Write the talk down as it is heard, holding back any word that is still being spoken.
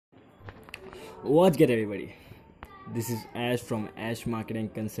What's good, everybody? This is Ash from Ash Marketing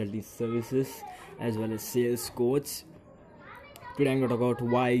Consulting Services as well as Sales Coach. Today I'm going to talk about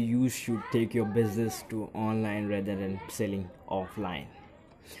why you should take your business to online rather than selling offline.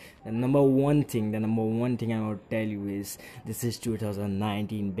 The number one thing I'm going to tell you is this is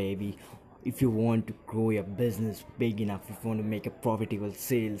 2019, baby. If you want to grow your business big enough, if you want to make a profitable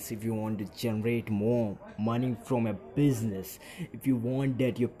sales, if you want to generate more money from a business, if you want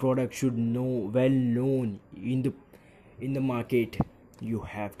that your product should well known in the market, you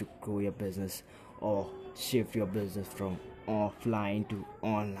have to grow your business or shift your business from offline to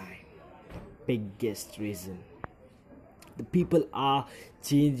online. Biggest reason, the people are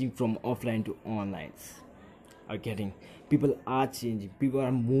changing from offline to online. People are changing, people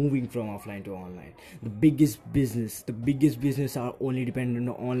are moving from offline to online. The biggest business are only dependent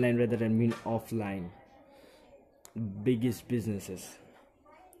on online rather than being offline. Biggest businesses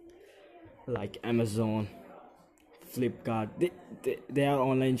like Amazon, Flipkart, they are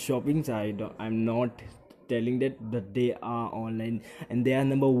online shoppings. I'm not telling that, but they are online and they are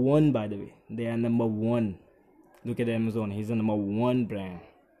number one. By the way, they are number one. Look at Amazon, he's the number one brand,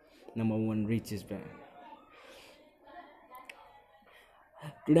 number one richest brand.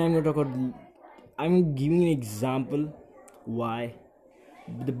 Today I'm giving an example why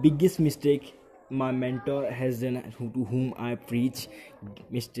the biggest mistake my mentor has done, to whom I preach,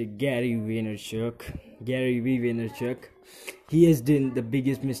 Mr. Gary Vaynerchuk. Gary V. Vaynerchuk, he has done the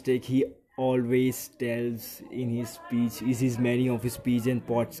biggest mistake. He always tells in his speech, many of his speech and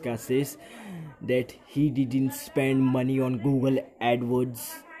podcasts says that he didn't spend money on Google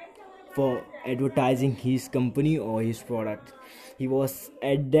AdWords for advertising his company or his product. He was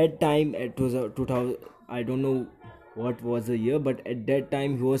at that time, it was a 2000, I don't know what was the year, but at that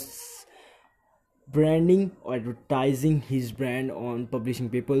time he was branding or advertising his brand on publishing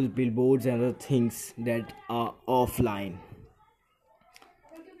papers, billboards and other things that are offline.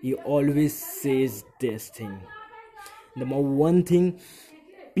 He always says this thing. Number one thing,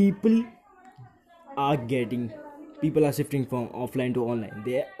 people are shifting from offline to online.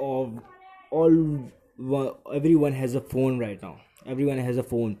 They everyone has a phone right now. Everyone has a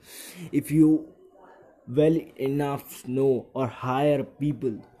phone. If you well enough know or hire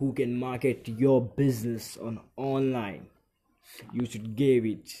people who can market your business on online, you should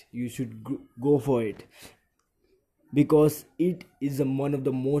go for it, because it is one of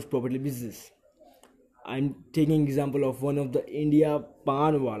the most profitable business. I'm taking example of one of the India,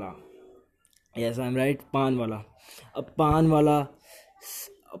 Panwala. Yes, I'm right, Panwala. A Panwala,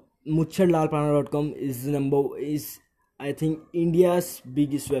 muchadlalpana.com is I think India's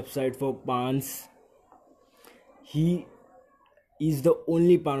biggest website for pans. He is the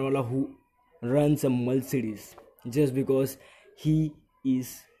only Panwala who runs a Mercedes, just because he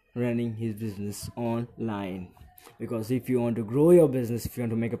is running his business online. Because if you want to grow your business, if you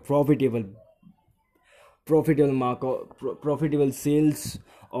want to make a profitable sales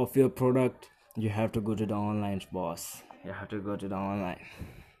of your product, you have to go to the online, boss. You have to go to the online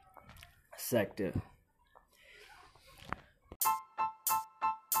sector.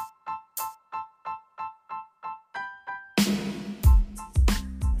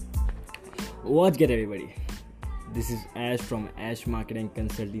 What's good, everybody? This is Ash from Ash Marketing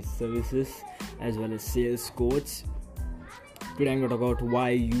Consulting Services as well as Sales Coach. Today I'm going to talk about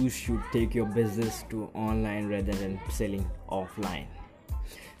why you should take your business to online rather than selling offline.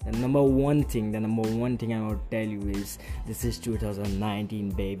 The number one thing I'm going to tell you is this is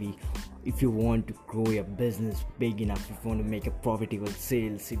 2019, baby. If you want to grow your business big enough, if you want to make a profitable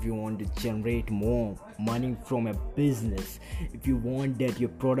sales, if you want to generate more money from a business, if you want that your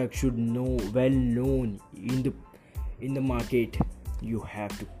product should well known in the market, you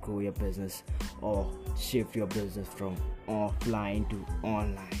have to grow your business or shift your business from offline to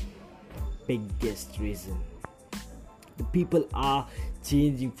online. Biggest reason, the people are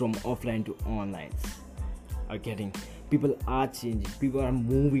changing from offline to online. People are changing, people are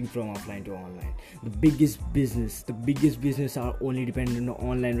moving from offline to online. The biggest business are only dependent on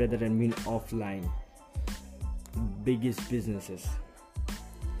online rather than being offline. Biggest businesses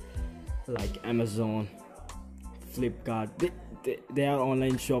like Amazon, Flipkart, they are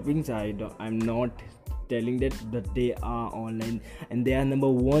online shoppings. I'm not telling that, but they are online and they are number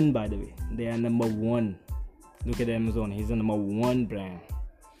one. By the way, they are number one. Look at Amazon, he's the number one brand,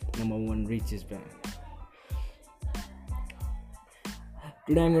 number one richest brand.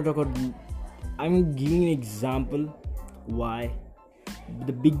 Today I'm giving an example why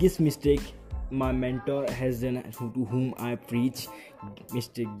the biggest mistake my mentor has done, to whom I preach,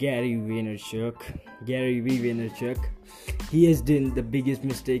 Mr. Gary Vaynerchuk. Gary V. Vaynerchuk, he has done the biggest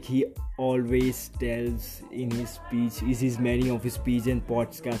mistake he always tells in his speech, is his many of his speech and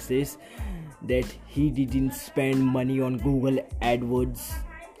podcasts, that he didn't spend money on Google AdWords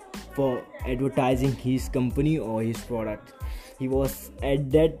for advertising his company or his product. He was at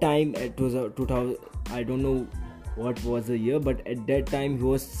that time, it was a 2000, I don't know what was the year, but at that time he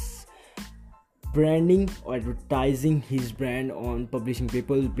was branding or advertising his brand on publishing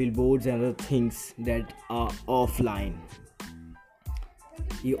papers, billboards and other things that are offline.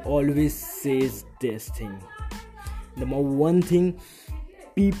 He always says this thing. Number one thing,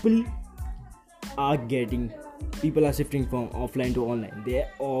 people are shifting from offline to online. They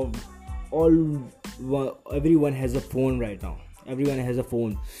all everyone has a phone right now. Everyone has a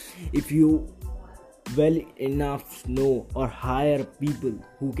phone. If you well enough know or hire people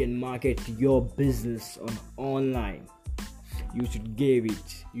who can market your business on online, you should give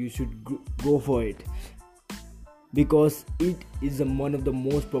it. You should go for it, because it is one of the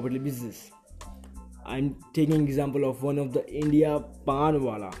most profitable business. I'm taking example of one of the India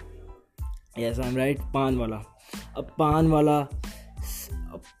Panwala. Yes, I'm right, Panwala. A Panwala,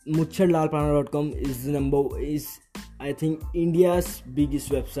 muchadlalpanwala.com is I think India's biggest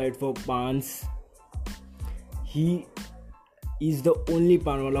website for pans. He is the only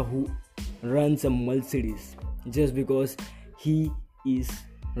Panwala who runs a Mercedes, just because he is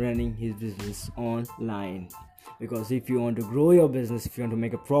running his business online. Because if you want to grow your business, if you want to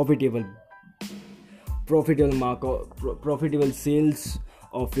make a profitable sales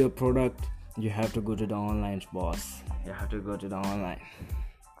of your product, you have to go to the online, boss. You have to go to the online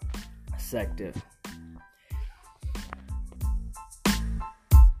sector.